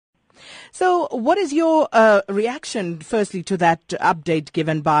So what is your reaction, firstly, to that update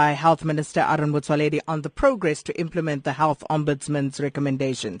given by Health Minister Aron Motsoaledi on the progress to implement the Health Ombudsman's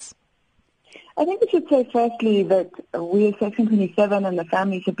recommendations? I think we should say firstly that we as Section 27 and the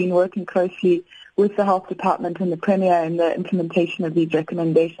families have been working closely with the Health Department and the Premier in the implementation of these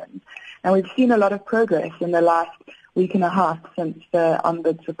recommendations. And we've seen a lot of progress in the last week and a half since the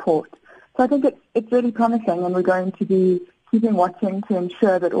Ombuds report. So I think it's really promising, and we're going to be keeping watching to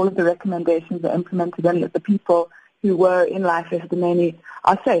ensure that all of the recommendations are implemented and that the people who were in Life Esidemeni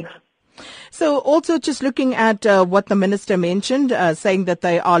are safe. So also just looking at what the minister mentioned, saying that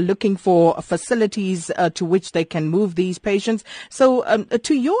they are looking for facilities to which they can move these patients. So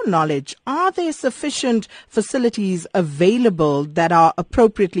to your knowledge, are there sufficient facilities available that are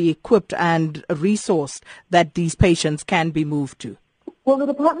appropriately equipped and resourced that these patients can be moved to? Well, the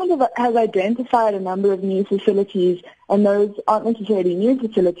department has identified a number of new facilities, and those aren't necessarily new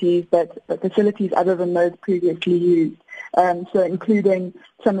facilities, but facilities other than those previously used. So including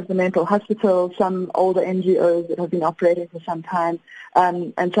some of the mental hospitals, some older NGOs that have been operating for some time,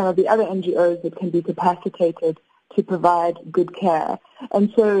 and some of the other NGOs that can be capacitated to provide good care.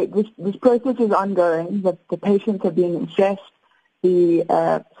 And so this process is ongoing. The patients are being assessed,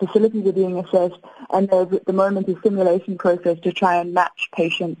 the facilities are being assessed, and there's at the moment a simulation process to try and match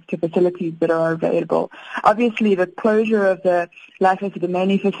patients to facilities that are available. Obviously, the closure of the Life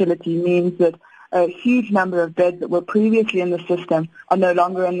Esidemeni facility means that a huge number of beds that were previously in the system are no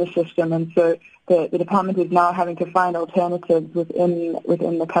longer in the system, and so the department is now having to find alternatives within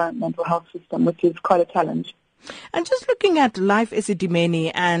the current mental health system, which is quite a challenge. And just looking at Life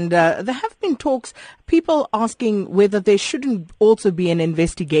Esidimeni, and there have been talks, people asking whether there shouldn't also be an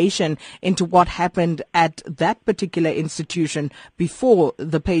investigation into what happened at that particular institution before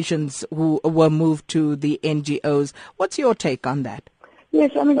the patients who were moved to the NGOs. What's your take on that?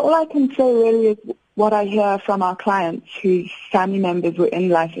 Yes, I mean, all I can say really is what I hear from our clients whose family members were in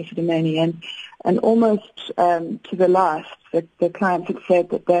Life Esidemeni, and almost to the last, the clients have said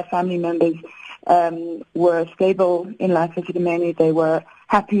that their family members were stable in Life Esidemeni, they were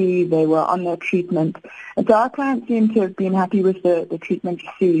happy, they were on their treatment. And so our clients seem to have been happy with the treatment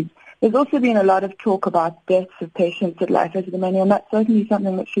received. There's also been a lot of talk about deaths of patients at Life Esidemeni, and that's certainly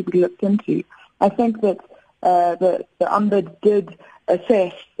something that should be looked into. I think that the Ombuds did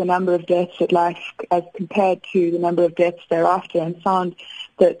assess the number of deaths at Life as compared to the number of deaths thereafter, and found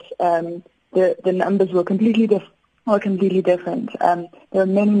that the numbers were completely different. There are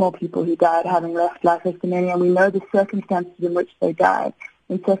many more people who died having left Life Esidemeni, and we know the circumstances in which they died,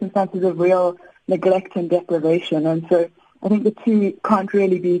 in circumstances of real neglect and deprivation. And so I think the two can't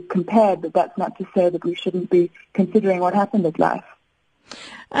really be compared, but that's not to say that we shouldn't be considering what happened at Life.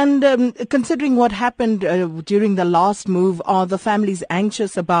 And considering what happened during the last move, are the families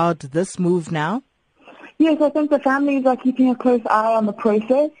anxious about this move now? Yes, I think the families are keeping a close eye on the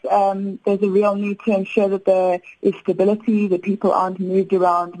process. There's a real need to ensure that there is stability, that people aren't moved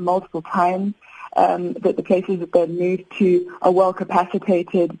around multiple times, that the places that they're moved to are well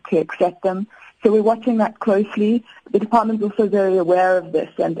capacitated to accept them. So we're watching that closely. The department's also very aware of this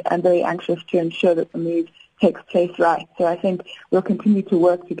and very anxious to ensure that the move takes place right. So I think we'll continue to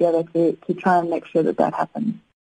work together to try and make sure that happens.